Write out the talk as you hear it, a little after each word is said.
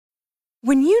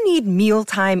When you need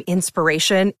mealtime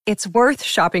inspiration, it's worth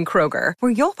shopping Kroger,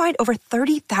 where you'll find over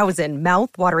 30,000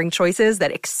 mouth-watering choices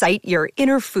that excite your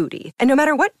inner foodie. And no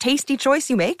matter what tasty choice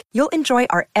you make, you'll enjoy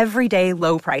our everyday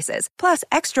low prices, plus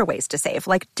extra ways to save,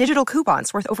 like digital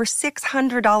coupons worth over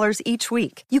 $600 each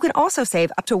week. You can also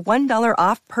save up to $1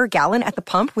 off per gallon at the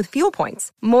pump with fuel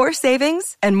points. More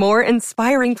savings and more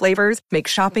inspiring flavors make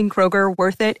shopping Kroger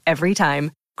worth it every time.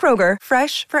 Kroger,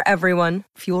 fresh for everyone.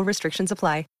 Fuel restrictions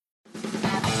apply.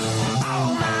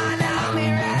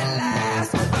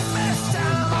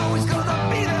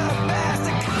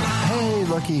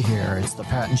 Looky here, it's the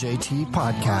Pat and JT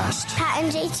podcast. Pat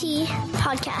and JT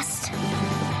podcast.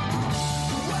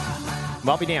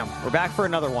 Well, be damned. We're back for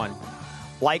another one.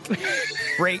 Like,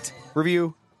 rate,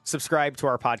 review, subscribe to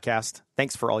our podcast.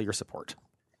 Thanks for all your support.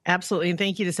 Absolutely. And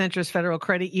thank you to Centrist Federal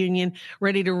Credit Union.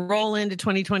 Ready to roll into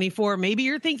 2024. Maybe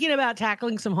you're thinking about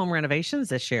tackling some home renovations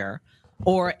this year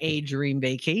or a dream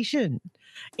vacation.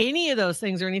 Any of those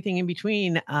things or anything in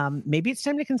between. Maybe it's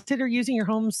time to consider using your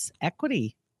home's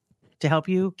equity to help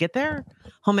you get there.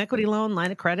 Home equity loan,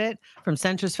 line of credit from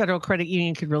Centrist Federal Credit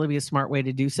Union could really be a smart way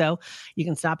to do so. You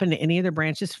can stop into any of their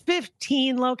branches,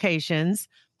 15 locations.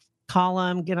 Call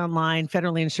them, get online,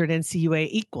 federally insured NCUA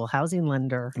equal housing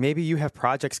lender. Maybe you have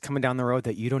projects coming down the road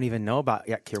that you don't even know about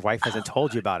yet. Your wife hasn't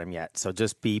told you about them yet. So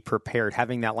just be prepared.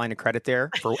 Having that line of credit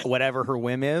there for whatever her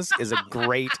whim is a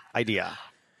great idea.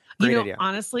 Great idea.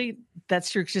 Honestly, that's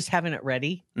true. Just having it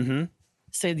ready. Mm-hmm.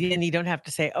 So then you don't have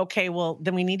to say, okay, well,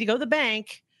 then we need to go to the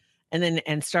bank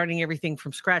and starting everything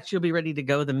from scratch. You'll be ready to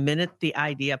go the minute the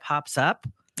idea pops up.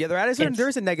 Yeah,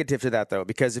 there's a negative to that, though,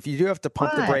 because if you do have to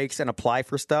pump the brakes and apply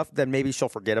for stuff, then maybe she'll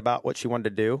forget about what she wanted to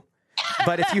do.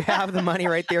 But if you have the money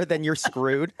right there, then you're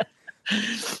screwed.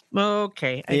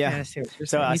 Okay. I kind of see what you're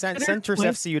saying. So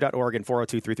centristfcu.org and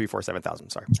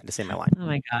 402-334-7000. Sorry, I had to say my line. Oh,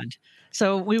 my God.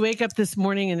 So we wake up this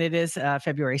morning, and it is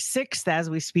February 6th as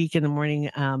we speak in the morning.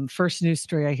 First news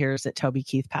story I hear is that Toby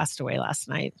Keith passed away last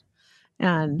night.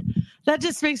 And that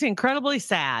just makes me incredibly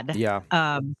sad. Yeah.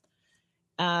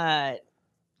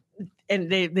 And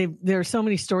there are so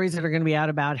many stories that are going to be out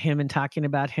about him and talking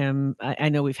about him. I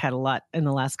know we've had a lot in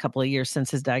the last couple of years since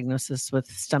his diagnosis with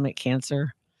stomach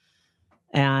cancer.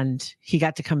 And he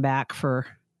got to come back for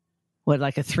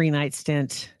like a 3-night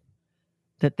stint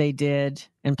that they did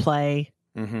and play,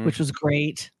 which was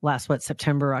great. Last,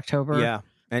 September, October. Yeah.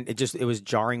 And it was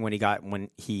jarring when you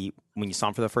saw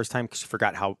him for the first time because you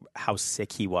forgot how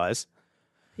sick he was.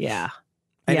 Yeah.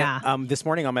 And this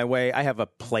morning on my way, I have a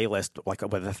playlist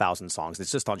with 1,000 songs.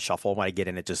 It's just on shuffle. When I get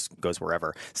in, it just goes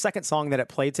wherever. Second song that it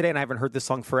played today, and I haven't heard this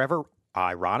song forever,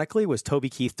 ironically, was Toby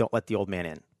Keith, "Don't Let the Old Man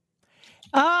In."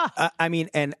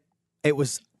 And it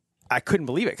was, I couldn't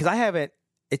believe it because I haven't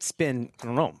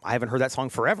heard that song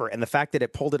forever. And the fact that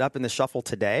it pulled it up in the shuffle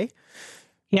today.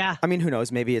 Yeah. I mean, who knows?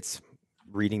 Maybe it's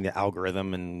reading the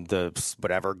algorithm and the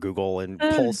whatever, Google and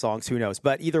pull songs, who knows?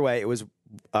 But either way, it was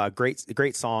a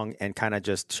great song and kind of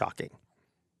just shocking.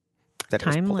 That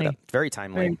timely. It was pulled up. Very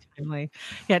timely. Very timely.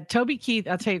 Yeah. Toby Keith,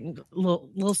 I'll tell you a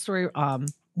little story. It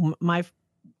was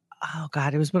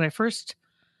when I first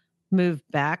moved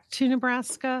back to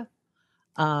Nebraska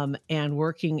and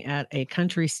working at a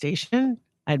country station.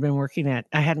 I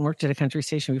hadn't worked at a country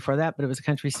station before that, but it was a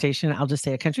country station. I'll just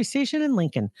say a country station in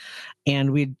Lincoln.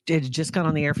 And it had just gone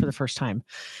on the air for the first time.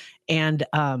 And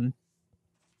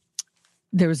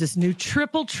there was this new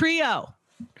triple trio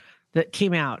that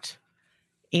came out.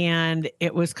 And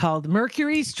it was called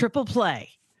Mercury's Triple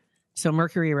Play. So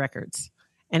Mercury Records.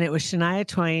 And it was Shania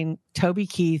Twain, Toby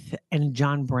Keith, and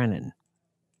John Brennan.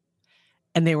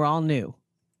 And they were all new.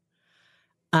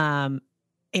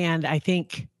 And I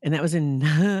think, and that was in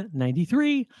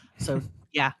 93. So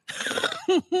yeah,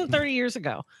 30 years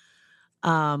ago,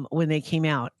 when they came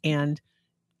out. And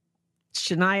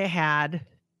Shania had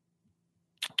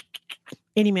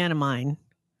Any Man of Mine.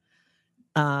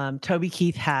 Toby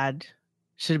Keith had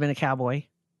Should Have Been a Cowboy.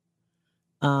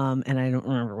 And I don't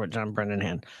remember what John Brennan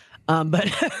had. But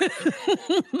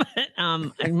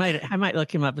I might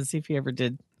look him up and see if he ever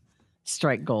did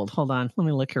strike gold. Hold on. Let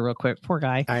me look here real quick. Poor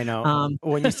guy. I know.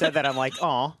 When you said that, I'm like,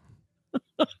 oh.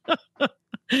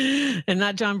 And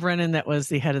not John Brennan, that was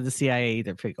the head of the CIA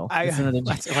either, Pickle.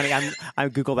 That's funny. I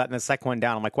Googled that in the second one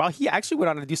down. I'm like, wow, he actually went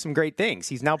on to do some great things.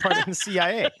 He's now part of the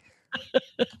CIA.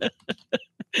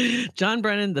 John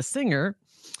Brennan, the singer.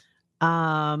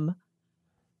 I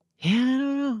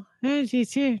don't know.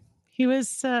 He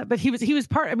was, but he was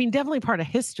part, definitely part of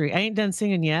history. I Ain't Done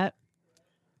Singing Yet.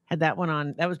 Had that one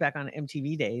on, that was back on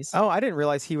MTV days. Oh, I didn't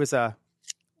realize he was a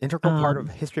integral part of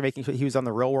history making. He was on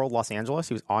The Real World Los Angeles.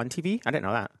 He was on TV. I didn't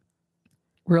know that.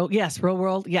 Real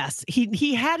World. Yes.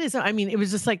 He had his, I mean, it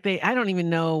was just like I don't even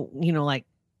know, like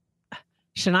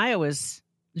Shania was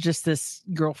just this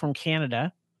girl from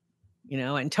Canada,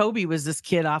 and Toby was this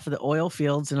kid off of the oil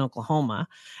fields in Oklahoma.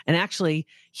 And actually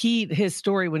his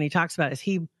story when he talks about it is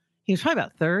he was probably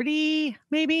about 30,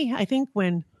 maybe, I think,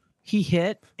 when he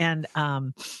hit, and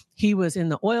he was in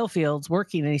the oil fields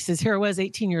working. And he says, here I was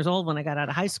 18 years old when I got out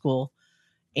of high school,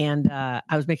 and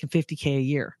I was making $50K a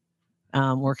year.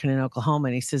 Working in Oklahoma.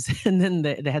 And he says, and then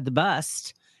they had the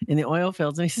bust in the oil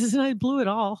fields. And he says, and I blew it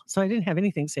all. So I didn't have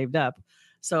anything saved up.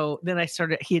 So then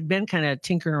he had been kind of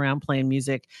tinkering around playing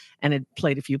music and had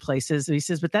played a few places. And he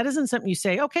says, but that isn't something you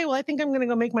say, okay, well, I think I'm going to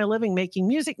go make my living making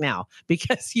music now,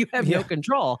 because you have no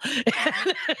control.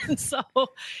 And so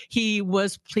he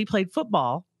played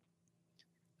football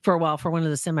for a while for one of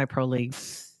the semi-pro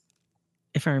leagues,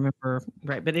 if I remember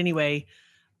right. But anyway,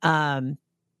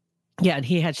 yeah, and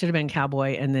should have been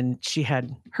Cowboy, and then she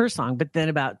had her song. But then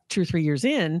about 2 or 3 years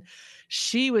in,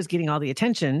 she was getting all the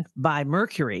attention by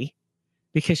Mercury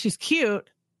because she's cute,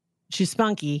 she's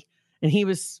spunky, and he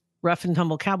was rough and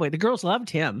tumble cowboy. The girls loved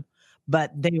him,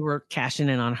 but they were cashing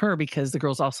in on her because the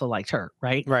girls also liked her,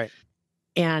 right? Right.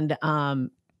 And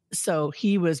so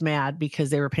he was mad because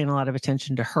they were paying a lot of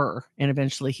attention to her, and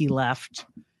eventually he left,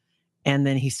 and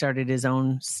then he started his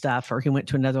own stuff, or he went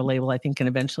to another label, I think, and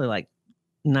eventually, like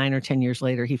 9 or 10 years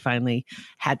later, he finally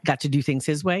got to do things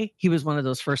his way. He was one of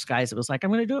those first guys that was like, I'm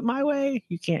going to do it my way.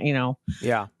 You can't,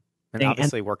 Yeah. And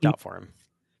obviously worked out for him.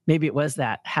 Maybe it was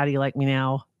that How Do You Like Me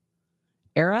Now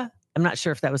era. I'm not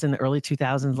sure if that was in the early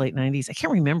 2000s, late 90s. I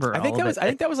can't remember. I think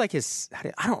that was like his,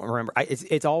 I don't remember.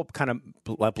 It's all kind of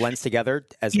blends together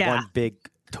as one big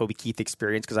Toby Keith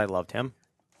experience, because I loved him.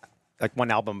 Like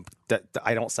one album that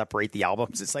I don't separate the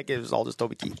albums. It's like it was all just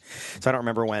Toby Keith. So I don't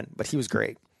remember when, but he was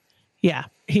great. Yeah,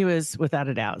 he was, without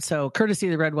a doubt. So Courtesy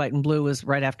of the Red, White, and Blue was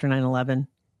right after 9/11.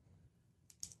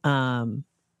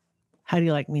 How Do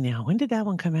You Like Me Now? When did that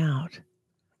one come out?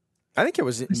 I think it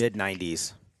was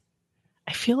mid-90s.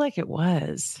 I feel like it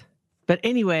was. But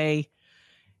anyway,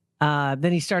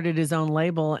 then he started his own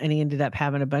label, and he ended up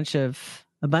having a bunch of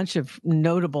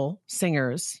notable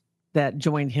singers that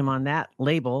joined him on that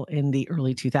label in the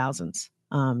early 2000s,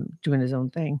 doing his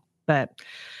own thing. But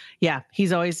yeah,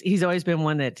 he's always been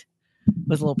one that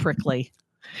was a little prickly.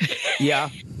 Yeah.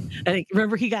 I think,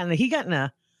 remember he got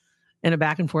in a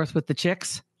back and forth with the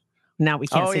Chicks. Now we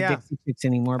can't say Dixie Chicks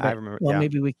anymore, but I remember,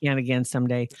 maybe we can again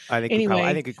someday. I think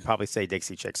we could probably say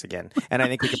Dixie Chicks again. And I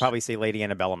think we could probably say Lady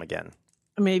Antebellum again.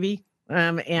 Maybe.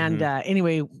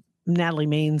 Anyway, Natalie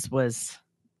Maines was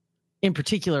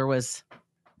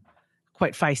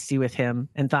quite feisty with him,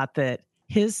 and thought that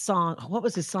his song, what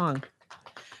was his song?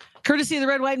 Courtesy of the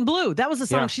Red, White, and Blue. That was the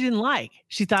song she didn't like.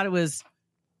 She thought it was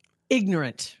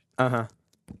ignorant. Uh-huh.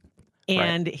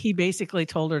 And he basically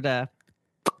told her to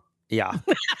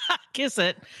kiss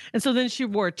it. And so then she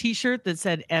wore a t-shirt that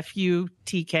said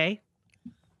F-U-T-K.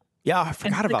 Yeah, I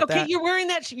forgot about that. Okay, you're wearing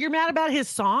that. You're mad about his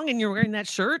song and you're wearing that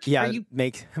shirt? Yeah,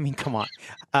 come on.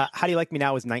 How Do You Like Me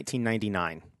Now was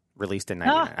 1999. Released in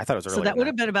 99. I thought it was earlier. So that would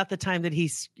have been about the time that he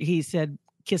said,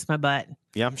 kiss my butt.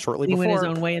 Yeah, shortly before. He went his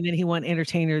own way, and then he won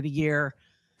Entertainer of the Year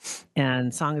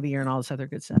and Song of the Year and all this other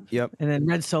good stuff. Yep. And then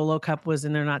Red Solo Cup was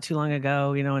in there not too long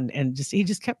ago, and he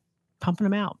just kept pumping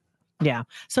them out. Yeah.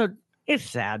 So it's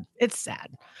sad. It's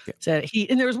sad. Yeah. So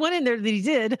there was one in there that he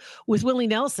did with Willie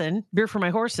Nelson, Beer for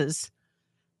My Horses,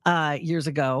 years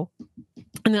ago.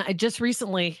 And then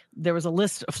there was a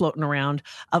list floating around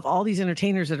of all these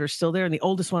entertainers that are still there. And the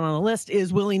oldest one on the list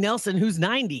is Willie Nelson, who's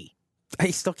 90.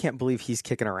 I still can't believe he's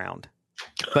kicking around.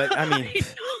 But I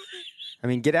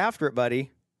mean, get after it,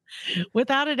 buddy.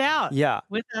 Without a doubt. Yeah.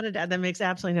 Without a doubt. That makes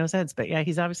absolutely no sense. But yeah,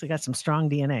 he's obviously got some strong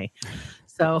DNA.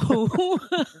 So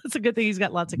it's a good thing he's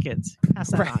got lots of kids.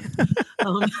 Pass that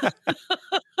on.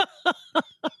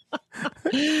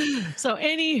 So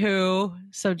anywho,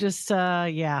 it's just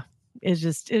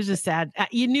sad.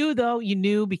 You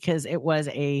knew because it was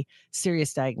a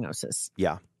serious diagnosis.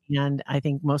 Yeah. And I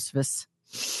think most of us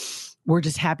were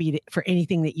just happy for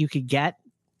anything that you could get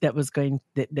that was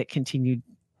that continued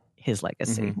his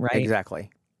legacy, right? Exactly.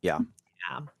 Yeah.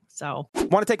 Yeah. So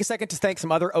want to take a second to thank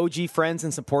some other OG friends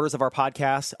and supporters of our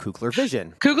podcast, Kugler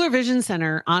Vision. Kugler Vision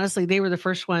Center, honestly, they were the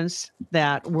first ones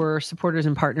that were supporters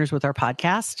and partners with our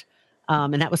podcast.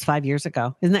 And that was 5 years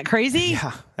ago. Isn't that crazy?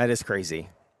 Yeah, that is crazy.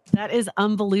 That is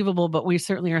unbelievable, but we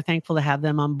certainly are thankful to have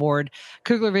them on board.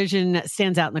 Kugler Vision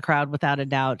stands out in the crowd without a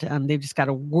doubt. They've just got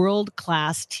a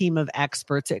world-class team of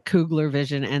experts at Kugler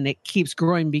Vision, and it keeps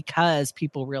growing because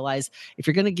people realize if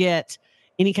you're going to get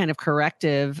any kind of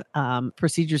corrective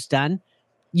procedures done,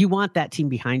 you want that team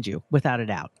behind you without a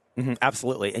doubt.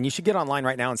 Absolutely. And you should get online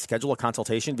right now and schedule a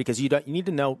consultation because you need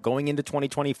to know going into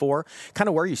 2024 kind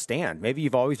of where you stand. Maybe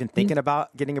you've always been thinking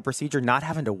about getting a procedure, not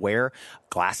having to wear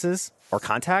glasses or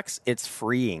contacts. It's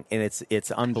freeing and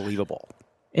it's unbelievable.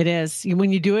 It is.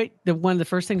 When you do it, one of the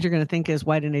first things you're going to think is,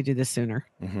 why didn't I do this sooner?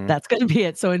 That's going to be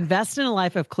it. So invest in a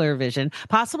life of clear vision.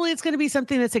 Possibly it's going to be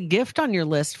something that's a gift on your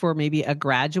list for maybe a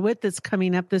graduate that's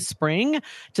coming up this spring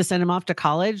to send them off to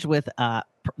college with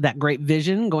that great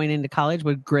vision. Going into college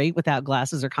would great without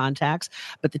glasses or contacts.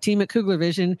 But the team at Kugler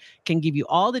Vision can give you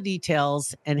all the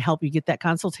details and help you get that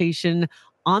consultation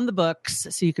on the books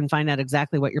so you can find out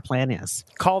exactly what your plan is.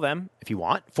 Call them if you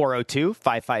want,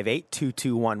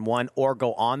 402-558-2211, or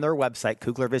go on their website,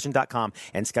 kuglervision.com,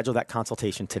 and schedule that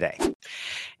consultation today.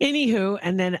 Anywho,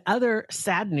 and then other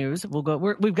sad news.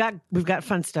 We've got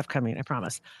fun stuff coming, I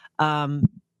promise.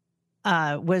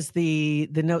 Was the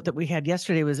note that we had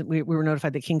yesterday was we were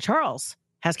notified that King Charles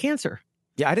has cancer.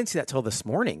 Yeah, I didn't see that till this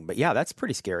morning, but yeah, that's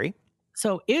pretty scary.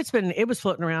 So it was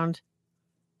floating around.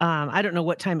 I don't know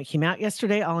what time it came out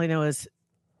yesterday. All I know is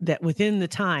that within the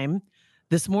time,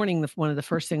 this morning, one of the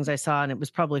first things I saw, and it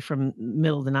was probably from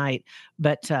middle of the night,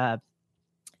 but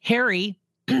Harry,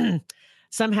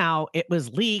 somehow it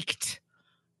was leaked,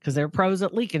 because they're pros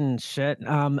at leaking shit,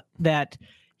 that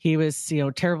he was,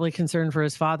 terribly concerned for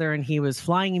his father, and he was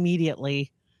flying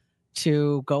immediately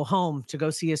to go home, to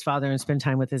go see his father and spend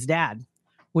time with his dad,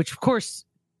 which of course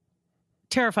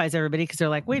terrifies everybody because they're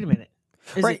like, wait a minute.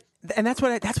 Right. And that's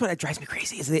what drives me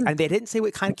crazy. Is they didn't say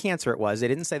what kind of cancer it was. They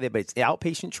didn't say that, but it's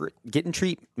outpatient getting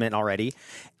treatment already.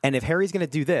 And if Harry's going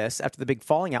to do this after the big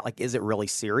falling out, like, is it really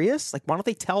serious? Like, why don't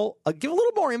they give a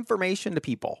little more information to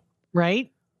people?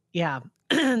 Right. Yeah.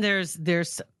 There's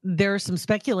some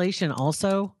speculation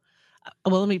also.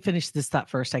 Well, let me finish this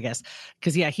thought first, I guess.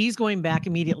 Because he's going back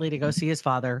immediately to go see his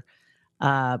father.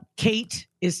 Kate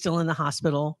is still in the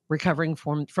hospital recovering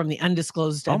from the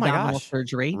undisclosed abdominal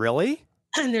surgery. Really?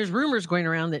 And there's rumors going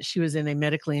around that she was in a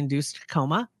medically induced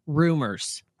coma.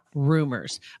 Rumors.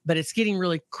 But it's getting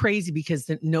really crazy because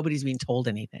nobody's being told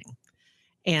anything.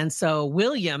 And so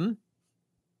William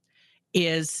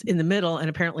is in the middle, and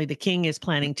apparently the king is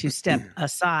planning to step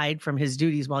aside from his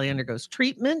duties while he undergoes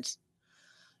treatment.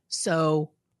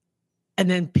 So, and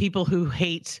then people who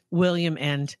hate William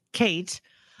and Kate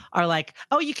are like,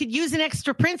 oh, you could use an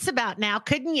extra prince about now,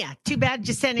 couldn't you? Too bad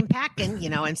you sent him packing,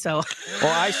 and so.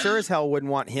 Well, I sure as hell wouldn't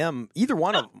want him, either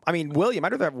one of them. I mean, William,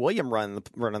 I'd rather have William running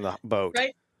the boat.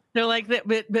 Right. They're like that,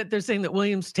 but they're saying that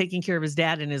William's taking care of his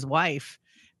dad and his wife.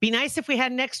 Be nice if we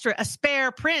had a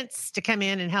spare prince to come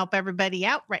in and help everybody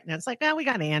out right now. It's like, we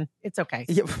got Anne. It's okay.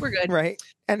 Yeah, we're good. Right.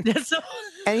 And,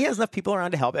 and he has enough people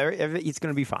around to help. He's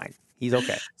going to be fine. He's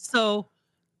okay. So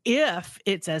if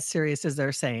it's as serious as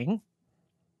they're saying,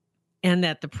 and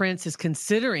that the prince is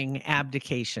considering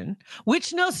abdication,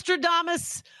 which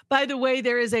Nostradamus, by the way,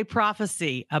 there is a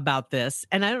prophecy about this.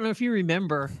 And I don't know if you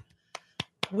remember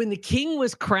when the king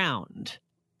was crowned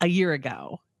a year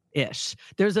ago-ish,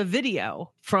 there's a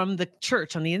video from the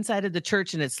church on the inside of the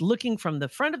church, and it's looking from the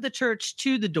front of the church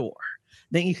to the door.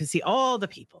 Then you can see all the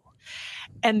people.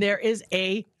 And there is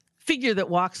a figure that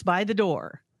walks by the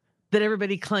door that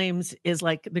everybody claims is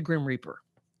like the Grim Reaper.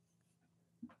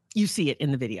 You see it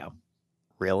in the video.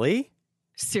 Really?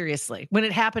 Seriously. When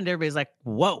it happened, everybody's like,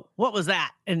 whoa, what was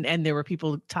that? And there were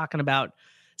people talking about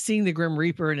seeing the Grim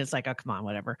Reaper, and it's like, oh, come on,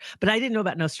 whatever. But I didn't know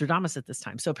about Nostradamus at this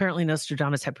time. So apparently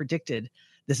Nostradamus had predicted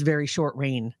this very short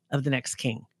reign of the next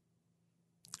king.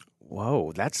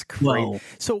 Whoa, that's crazy. Whoa.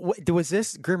 So was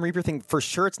this Grim Reaper thing, for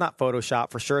sure it's not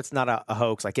Photoshop, for sure it's not a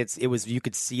hoax, like it was, you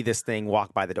could see this thing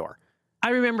walk by the door?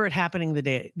 I remember it happening the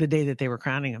day that they were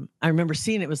crowning him. I remember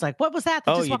seeing it. It was like, what was that?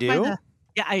 Oh, you do?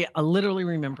 Yeah, I literally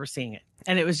remember seeing it.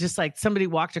 And it was just like somebody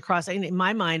walked across. And in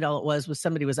my mind, all it was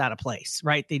somebody was out of place,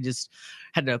 right? They just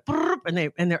had to,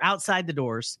 and they're outside the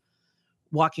doors,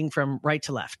 walking from right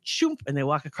to left. Shoop, and they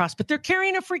walk across. But they're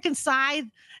carrying a freaking scythe,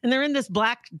 and they're in this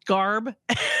black garb.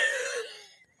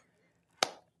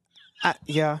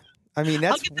 Yeah. I mean,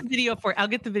 that's... I'll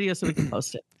get the video so we can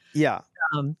post it. Yeah.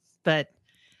 But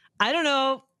I don't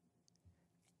know.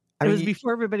 It was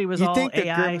before everybody was all AI. You'd think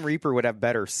that Grim Reaper would have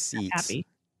better seats. Happy.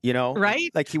 Right?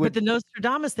 Like he would. But the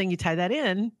Nostradamus thing, you tie that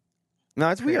in. No,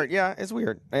 it's weird. Yeah, it's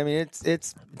weird. I mean,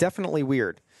 it's definitely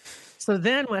weird. So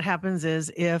then what happens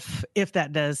is if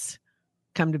that does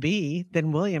come to be,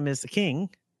 then William is the king.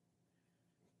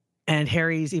 And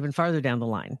Harry's even farther down the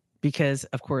line because,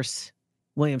 of course,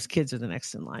 William's kids are the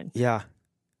next in line. Yeah.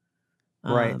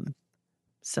 Right.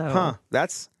 So.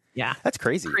 That's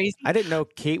crazy. I didn't know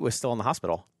Kate was still in the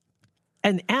hospital.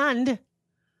 And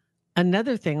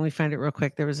another thing, we find it real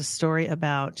quick. There was a story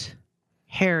about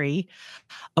Harry.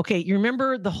 Okay, you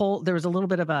remember there was a little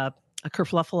bit of a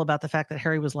kerfluffle about the fact that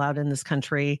Harry was allowed in this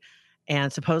country,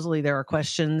 and supposedly there are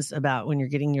questions about when you're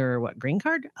getting your green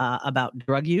card about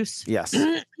drug use. Yes.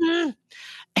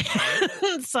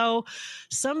 So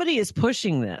somebody is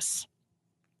pushing this.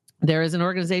 There is an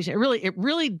organization.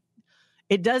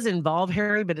 It does involve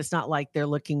Harry, but it's not like they're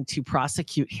looking to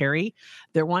prosecute Harry.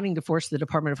 They're wanting to force the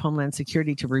Department of Homeland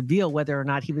Security to reveal whether or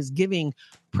not he was giving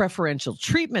preferential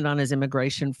treatment on his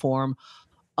immigration form.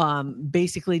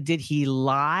 Basically, did he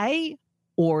lie,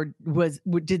 or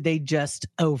did they just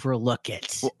overlook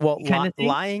it? Well,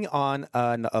 lying on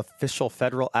an official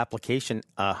federal application,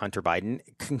 Hunter Biden,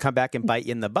 can come back and bite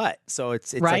you in the butt. So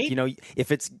it's right? like, you know, if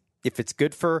it's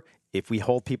good for. If we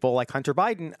hold people like Hunter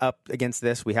Biden up against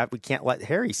this, we can't let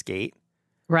Harry skate.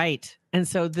 Right. And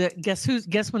so guess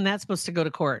when that's supposed to go to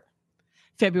court?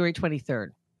 February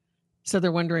 23rd. So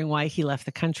they're wondering why he left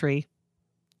the country.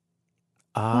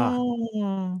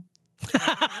 Oh.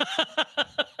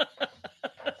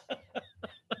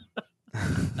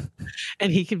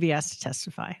 And he could be asked to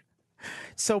testify.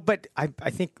 So, but I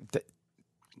think that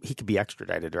he could be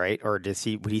extradited, right? Or would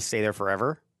he stay there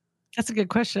forever? That's a good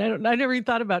question. I never even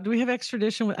thought about. Do we have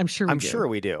extradition? I'm sure we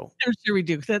do. I'm sure we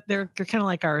do. They're kind of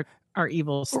like our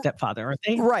evil stepfather, aren't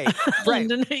they? Right.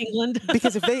 London, England.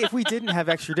 Because if we didn't have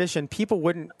extradition, people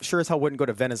sure as hell wouldn't go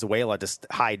to Venezuela to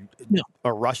hide,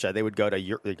 or Russia. They would go to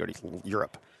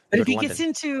Europe. But if he gets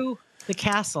into the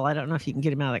castle, I don't know if you can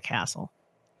get him out of the castle.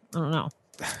 I don't know.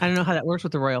 I don't know how that works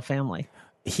with the royal family.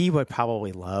 He would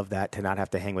probably love that, to not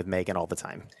have to hang with Meghan all the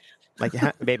time. Like,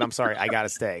 babe, I'm sorry, I gotta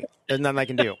stay. There's nothing I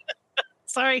can do.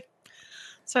 Sorry,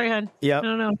 hon. Yeah. I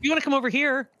don't know. If you want to come over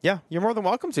here. Yeah, you're more than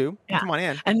welcome to. Yeah. Come on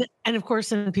in. And of course,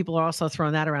 then people are also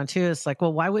throwing that around too. It's like,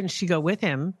 well, why wouldn't she go with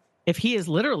him if he is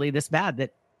literally this bad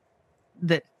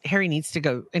that Harry needs to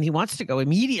go and he wants to go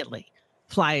immediately,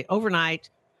 fly overnight,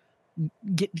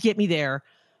 get me there.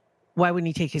 Why wouldn't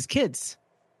he take his kids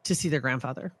to see their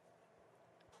grandfather?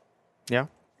 Yeah.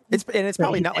 It's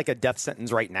probably not like a death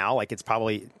sentence right now. Like, it's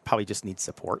probably just needs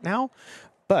support now.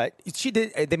 But she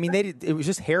did. I mean, it was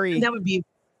just Harry. And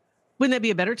wouldn't that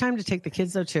be a better time to take the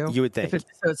kids though too? You would think.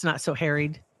 So it's not so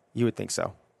harried. You would think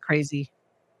so. Crazy.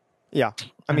 Yeah.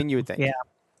 I mean, you would think. Yeah.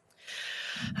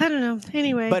 I don't know.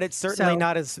 Anyway. But it's certainly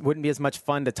wouldn't be as much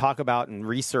fun to talk about and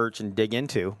research and dig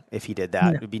into if he did that.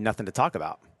 No. It would be nothing to talk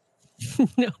about.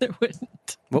 No, there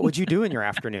wouldn't. What would you do in your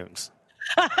afternoons?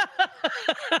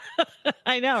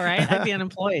 I know, right? I'd be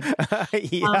unemployed.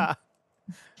 Yeah.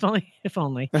 If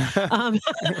only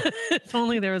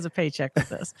there was a paycheck with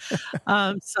this.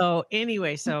 So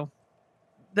anyway,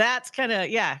 that's kind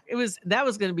of, that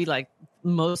was going to be like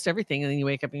most everything. And then you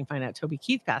wake up and you find out Toby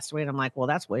Keith passed away. And I'm like, well,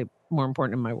 that's way more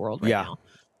important in my world right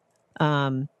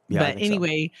now. But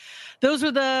anyway, those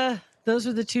were the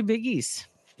two biggies.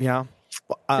 Yeah.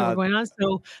 That were going on.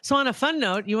 So on a fun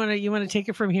note, you want to take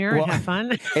it from here and have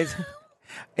fun?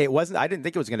 It wasn't. I didn't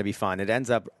think it was going to be fun. It ends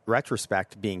up,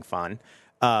 retrospect, being fun.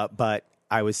 But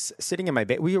I was sitting in my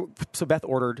bed. So Beth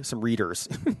ordered some readers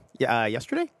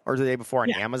yesterday or the day before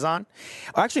on Amazon.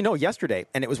 Actually, no, yesterday.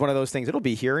 And it was one of those things. It'll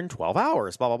be here in 12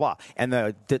 hours, blah, blah, blah. And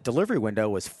the delivery window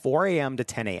was 4 a.m. to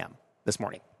 10 a.m. this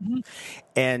morning. Mm-hmm.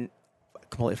 And I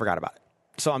completely forgot about it.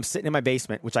 So I'm sitting in my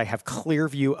basement, which I have clear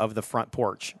view of the front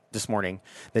porch this morning,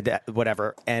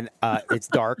 whatever. And it's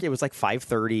dark. It was like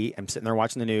 5:30. I'm sitting there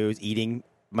watching the news, eating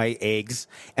my eggs.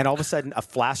 And all of a sudden, a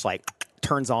flashlight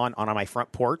turns on my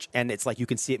front porch. And it's like you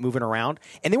can see it moving around.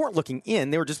 And they weren't looking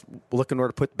in. They were just looking where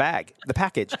to put the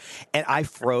package. And I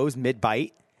froze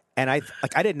mid-bite. And I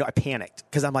didn't know. I panicked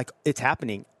because I'm like, it's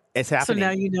happening. It's happening. So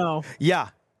now you know. Yeah.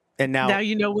 And now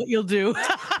you know what you'll do.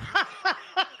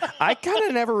 I kind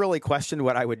of never really questioned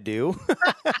what I would do.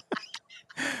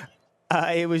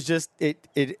 It was just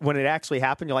when it actually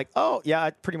happened, you're like, oh yeah,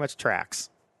 it pretty much tracks.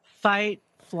 Fight,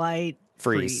 flight,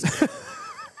 freeze.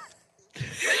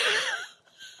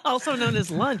 Also known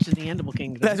as lunch in the Animal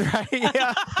Kingdom. That's right.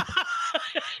 Yeah.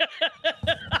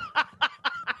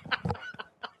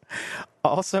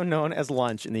 Also known as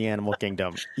lunch in the Animal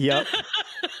Kingdom. Yep.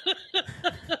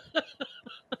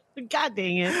 God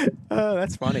dang it. Oh,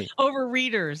 that's funny. Over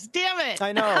readers. Damn it.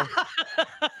 I know.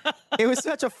 It was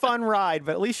such a fun ride,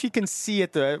 but at least she can see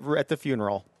at the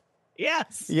funeral.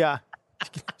 Yes. Yeah.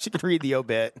 She can read the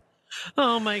obit.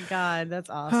 Oh my God. That's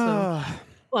awesome.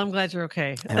 Well, I'm glad you're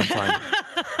okay. And I'm fine.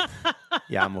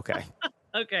 Yeah, I'm okay.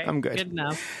 Okay. I'm good. Good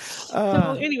enough.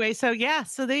 So anyway, so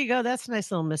there you go. That's a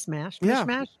nice little mismatch. Yeah.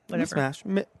 Mishmash? Whatever.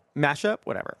 Mismatch. Mashup,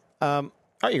 whatever.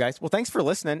 All right, you guys. Well, thanks for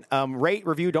listening. Rate,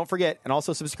 review, don't forget, and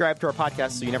also subscribe to our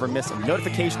podcast so you never miss a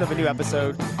notification of a new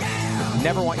episode.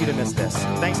 Never want you to miss this.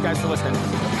 Thanks, guys, for listening.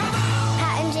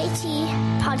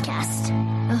 podcast.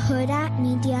 A Huda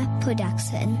Media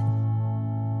Production.